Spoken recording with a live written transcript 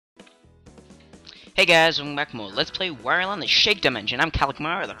Hey guys, welcome back for more Let's Play Wario on the Shake Dimension. I'm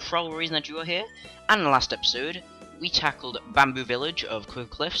CalikMira, the probable reason that you are here. And in the last episode, we tackled Bamboo Village of Quick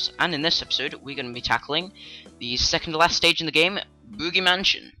Cliffs. And in this episode, we're going to be tackling the second to last stage in the game, Boogie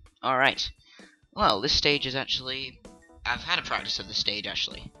Mansion. Alright. Well, this stage is actually... I've had a practice of this stage,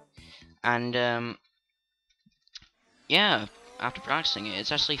 actually. And, yeah, after practicing it,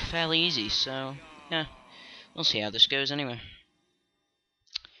 it's actually fairly easy. So, yeah, we'll see how this goes anyway.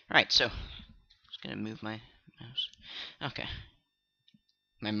 Right, so... Gonna move my mouse. Okay.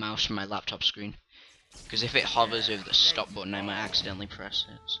 My mouse from my laptop screen. Because if it hovers over the stop button, I might accidentally press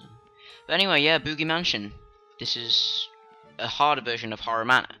it. So. But anyway, yeah, Boogie Mansion. This is a harder version of Horror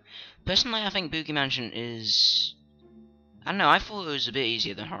Manor. Personally, I think Boogie Mansion is... I don't know, I thought it was a bit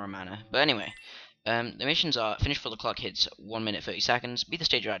easier than Horror Manor. But anyway, the missions are finish before the clock hits 1 minute 30 seconds, beat the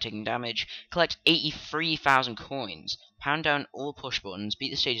stage without taking damage, collect 83,000 coins, pound down all push buttons,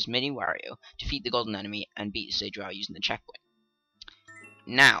 beat the stage's mini Wario, defeat the golden enemy, and beat the stage without using the checkpoint.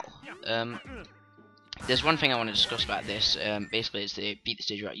 Now, there's one thing I want to discuss about this. Basically, it's the beat the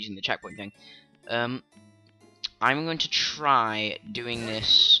stage without using the checkpoint thing. I'm going to try doing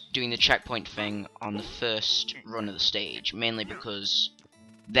the checkpoint thing on the first run of the stage, mainly because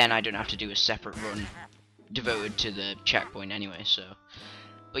then I don't have to do a separate run devoted to the checkpoint anyway, so...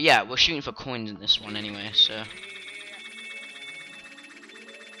 But yeah, we're shooting for coins in this one anyway, so...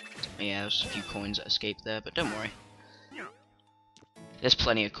 Yeah, there's a few coins that escaped there, but don't worry. There's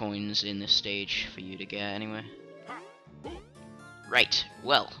plenty of coins in this stage for you to get anyway. Right,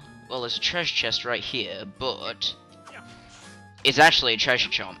 well, there's a treasure chest right here, but... It's actually a treasure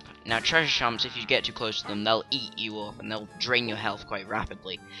chomp. Now, treasure chomps, if you get too close to them, they'll eat you up, and they'll drain your health quite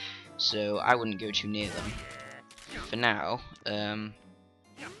rapidly. So, I wouldn't go too near them. For now,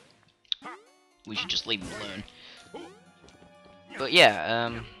 we should just leave them alone. But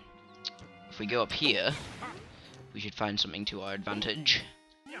yeah, if we go up here, we should find something to our advantage.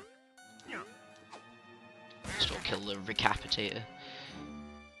 Still kill the recapitator.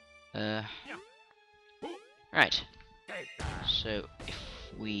 Right. So, if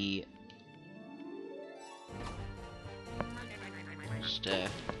we... Just,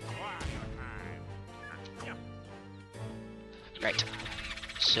 right.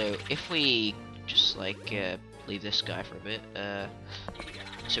 So, if we just, like, leave this guy for a bit,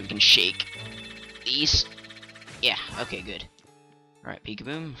 so we can shake these. Yeah, okay, good. Alright,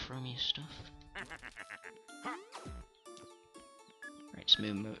 peekaboom, throw me stuff. Right,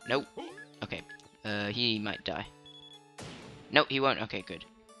 smooth. Nope. Okay, he might die. No, he won't. Okay, good.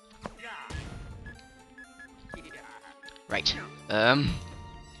 Right.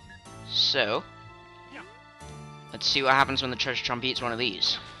 So... Let's see what happens when the treasure chomp eats one of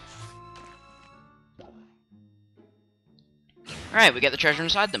these. Alright, we get the treasure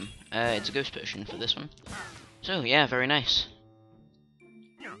inside them. It's a ghost potion for this one. So, yeah, very nice.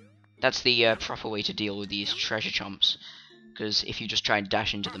 That's the proper way to deal with these treasure chomps. Because if you just try and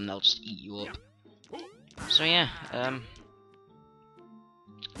dash into them, they'll just eat you up. So, yeah,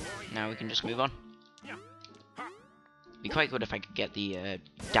 now we can just move on. Be quite good if I could get the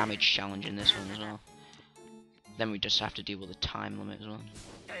damage challenge in this one as well. Then we just have to deal with the time limit as well.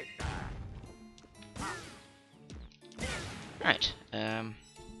 Right,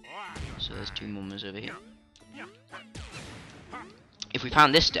 so there's two mummers over here. If we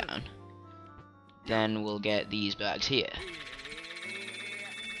pound this down, then we'll get these bags here.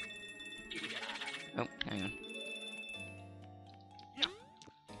 Oh, hang on.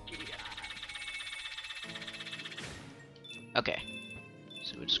 Okay,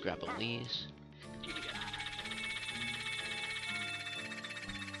 so we'll just grab all these.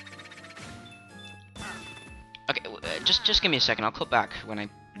 Okay, just give me a second. I'll cut back when I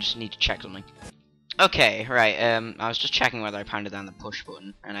just need to check something. Okay, right. I was just checking whether I pounded down the push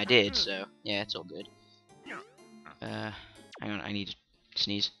button, and I did. So yeah, it's all good. Hang on, I need to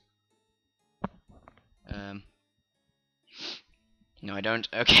sneeze. No, I don't.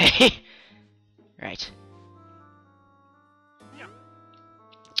 Okay. Right.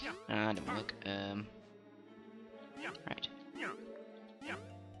 Don't look. Right.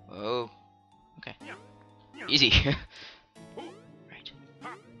 Whoa. Okay. Easy. Right.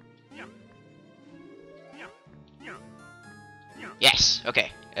 Yes.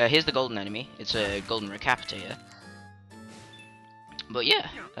 Okay. Here's the golden enemy. It's a golden recapitator. But yeah.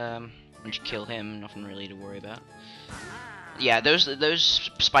 Once you kill him, nothing really to worry about. Yeah,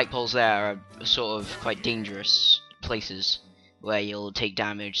 those spike poles there are sort of quite dangerous places where you'll take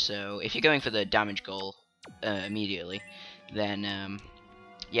damage, so if you're going for the damage goal immediately, then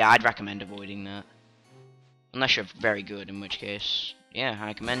yeah, I'd recommend avoiding that. Unless you're very good, in which case, yeah,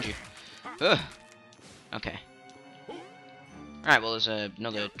 I commend you. Ugh. Okay. Alright, well, there's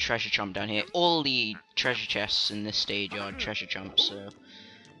another treasure chomp down here. All the treasure chests in this stage are treasure chomps, so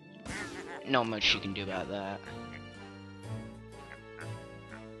not much you can do about that.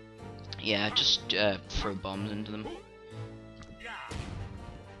 Yeah, just throw bombs into them.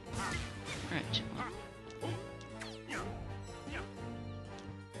 Right.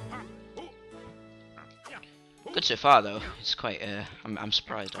 Good so far, though. It's quite. I'm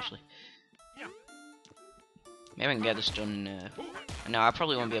surprised actually. Maybe I can get this done. No, I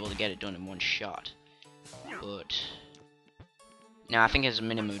probably won't be able to get it done in one shot. But no, I think there's a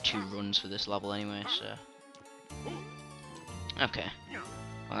minimum of 2 runs for this level anyway. So okay,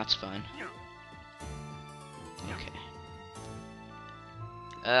 well that's fine. Okay.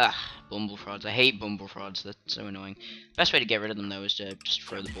 Ugh, bumble frogs. I hate bumble frogs. That's so annoying. Best way to get rid of them though is to just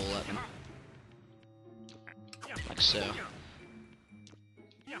throw the ball at them. Like so.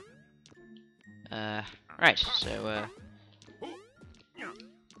 Right, so,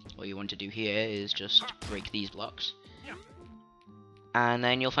 what you want to do here is just break these blocks. And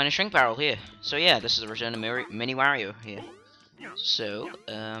then you'll find a shrink barrel here. So yeah, this is the return of Mini Wario here. So,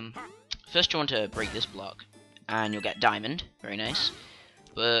 first you want to break this block, and you'll get diamond. Very nice.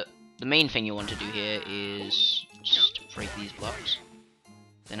 But the main thing you want to do here is just break these blocks.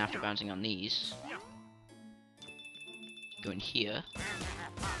 Then after bouncing on these, go in here.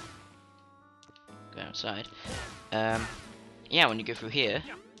 Go outside. Yeah, when you go through here,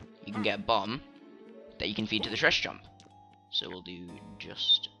 you can get a bomb that you can feed to the treasure chomp. So we'll do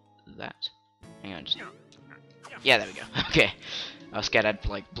just that. Hang on, just... Yeah, there we go. Okay. I was scared I'd,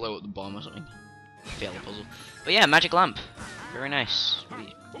 like, blow up the bomb or something. Fail the puzzle. But yeah, magic lamp. Very nice.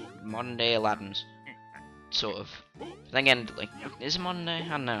 Modern day Aladdin's. Sort of. Then again, like, is it modern day? I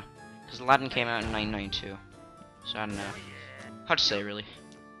don't know. Because Aladdin came out in 1992. So I don't know. Hard to say, really.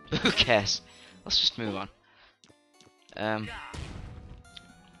 But who cares? Let's just move on.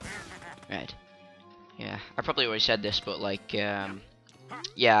 Right. Yeah, I probably already said this, but like, yeah,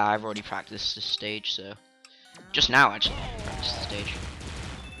 I've already practiced this stage, so just now actually, I practiced the stage,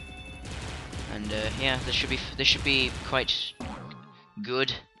 and yeah, this should be quite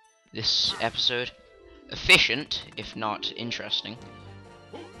good. This episode, efficient if not interesting.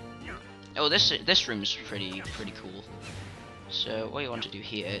 Oh, this room's pretty cool. So what you want to do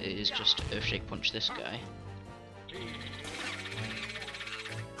here is just Earthshake Punch this guy.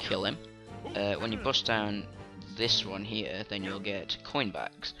 Kill him. When you bust down this one here, then you'll get coin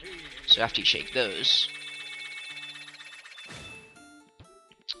bags. So after you shake those,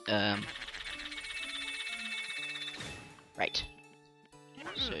 right.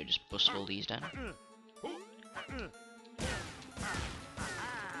 So just bust all these down.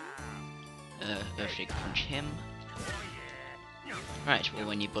 Earthshake Punch him. Right, well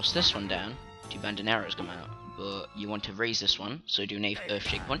when you bust this one down, 2 abandoned arrows come out, but you want to raise this one, so do an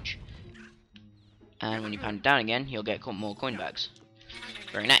Earthshake Punch. And when you pound it down again, you'll get more coin bags.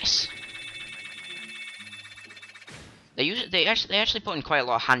 Very nice. They actually put in quite a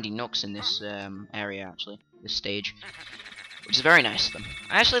lot of handy nooks in this area, actually, this stage, which is very nice of them.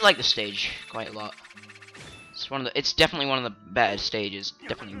 I actually like this stage quite a lot. It's definitely one of the better stages.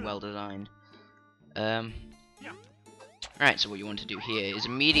 Definitely well designed. Right, so what you want to do here is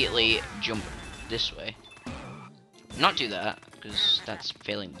immediately jump this way. Not do that, because that's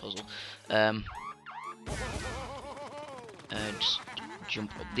failing the puzzle. Just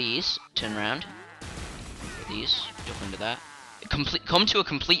jump up these, turn around, these, jump into that. Come to a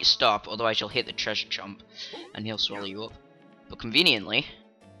complete stop, otherwise you'll hit the treasure chomp, and he'll swallow you up. But conveniently,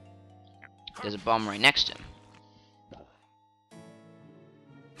 there's a bomb right next to him.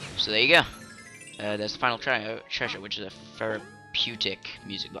 So there you go. There's the final treasure, which is a therapeutic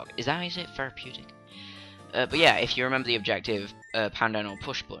music block. Is that how you say it? Therapeutic? But yeah, if you remember the objective, pound down all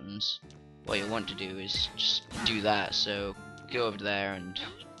push buttons, what you'll want to do is just do that. So go over there and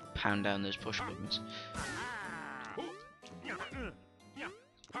pound down those push buttons.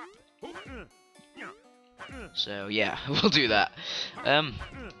 So yeah, we'll do that. What am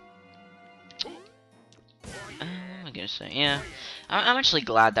I gonna say? Yeah, I'm actually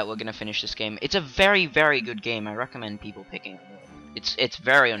glad that we're gonna finish this game. It's a very good game. I recommend people picking it up. It's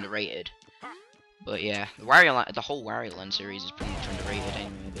very underrated. But yeah, the whole Wario Land series is pretty much underrated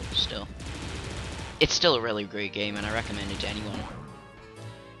anyway. But still, it's still a really great game, and I recommend it to anyone.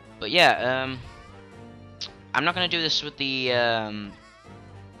 But yeah, I'm not gonna do this with the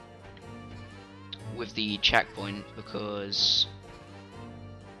checkpoint because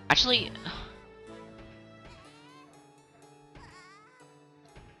actually,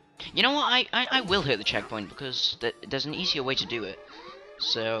 you know what? I will hit the checkpoint because there's an easier way to do it.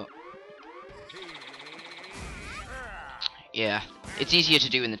 So yeah, it's easier to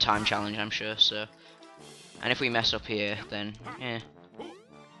do in the time challenge, I'm sure, so. And if we mess up here, then, yeah.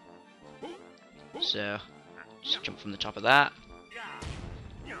 So, just jump from the top of that.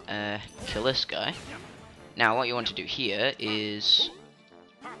 Kill this guy. Now, what you want to do here is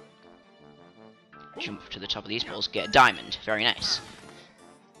jump to the top of these balls, get a diamond. Very nice.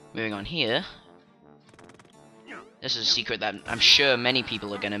 Moving on here. This is a secret that I'm sure many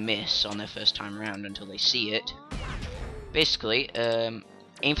people are going to miss on their first time around until they see it. Basically,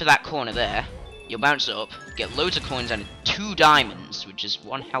 aim for that corner there. You'll bounce up, get loads of coins and 2 diamonds, which is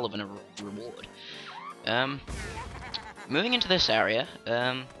one hell of a reward. Moving into this area,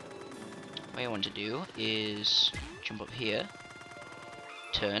 what you want to do is jump up here,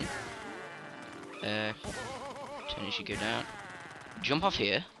 turn as you go down, jump off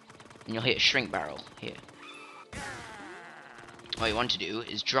here, and you'll hit a shrink barrel here. What you want to do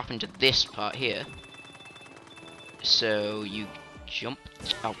is drop into this part here, so you jump,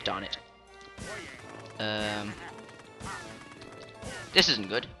 oh darn it. This isn't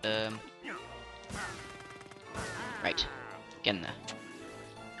good, right, get in there.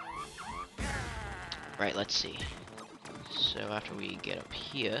 Right, let's see. So after we get up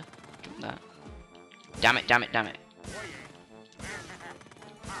here, jump that. Damn it, damn it, damn it.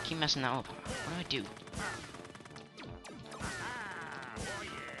 Keep messing that up. What do I do?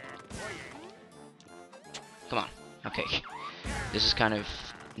 Come on. Okay. This is kind of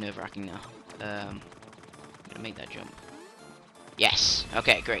nerve-wracking now. I'm gonna make that jump. Yes!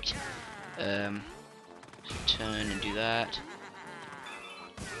 Okay, great. Turn and do that.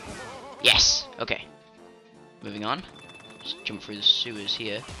 Yes! Okay. Moving on. Just jump through the sewers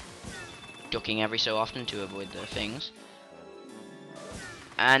here. Ducking every so often to avoid the things.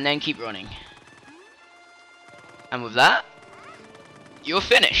 And then keep running. And with that, you're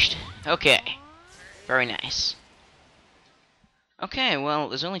finished. Okay. Very nice. Okay, well,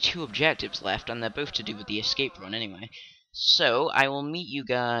 there's only 2 objectives left, and they're both to do with the escape run anyway. So, I will meet you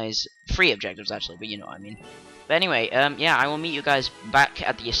guys... 3 objectives, actually, but you know what I mean. But anyway, yeah, I will meet you guys back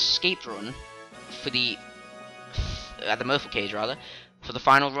at the escape run for the... at the Murphy cage, rather, for the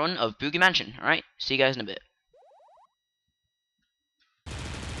final run of Boogie Mansion. Alright, see you guys in a bit.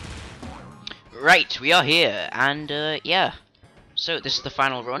 Right, we are here, and, yeah. So, this is the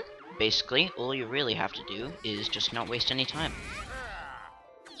final run. Basically, all you really have to do is just not waste any time.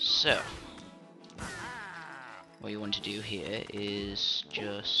 So, what you want to do here is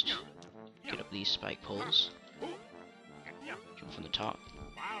just get up these spike poles, jump from the top,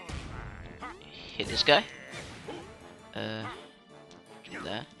 hit this guy, jump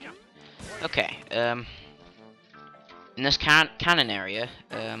there. Okay, in this cannon area,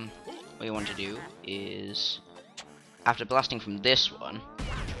 what you want to do is, after blasting from this one,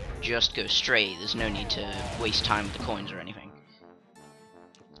 just go straight. There's no need to waste time with the coins or anything.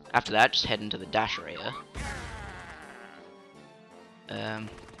 After that, just head into the dash area.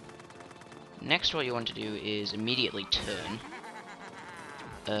 Next, what you want to do is immediately turn.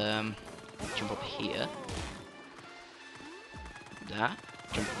 Jump up here. That.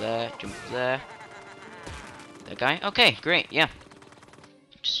 Jump there. Jump there. That guy. Okay, great. Yeah.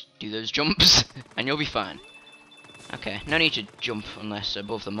 Just do those jumps, and you'll be fine. Okay, no need to jump unless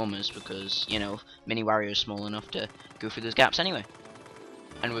above the mummers, because, you know, Mini Wario is small enough to go through those gaps anyway.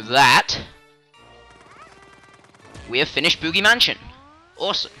 And with that, we have finished Boogie Mansion.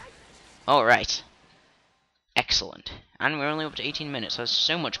 Awesome. Alright. Excellent. And we're only up to 18 minutes. That's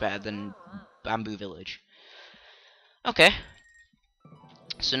so much better than Bamboo Village. Okay.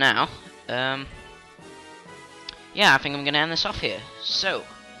 So now, yeah, I think I'm going to end this off here. So.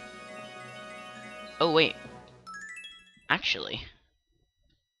 Oh, wait. Actually.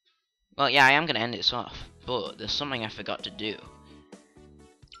 Well, yeah, I am going to end this off. But there's something I forgot to do.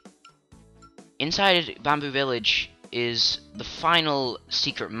 Inside Bamboo Village is the final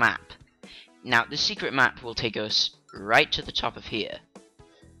secret map. Now, this secret map will take us right to the top of here.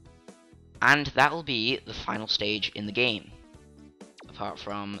 And that will be the final stage in the game. Apart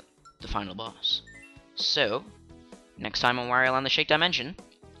from the final boss. So, next time on Wario Land: The Shake Dimension,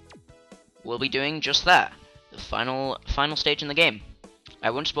 we'll be doing just that. The final stage in the game.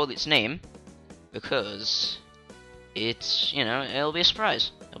 I won't spoil its name, because it's, you know, it'll be a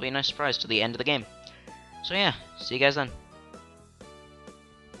surprise. It'll be a nice surprise to the end of the game. So yeah, see you guys then.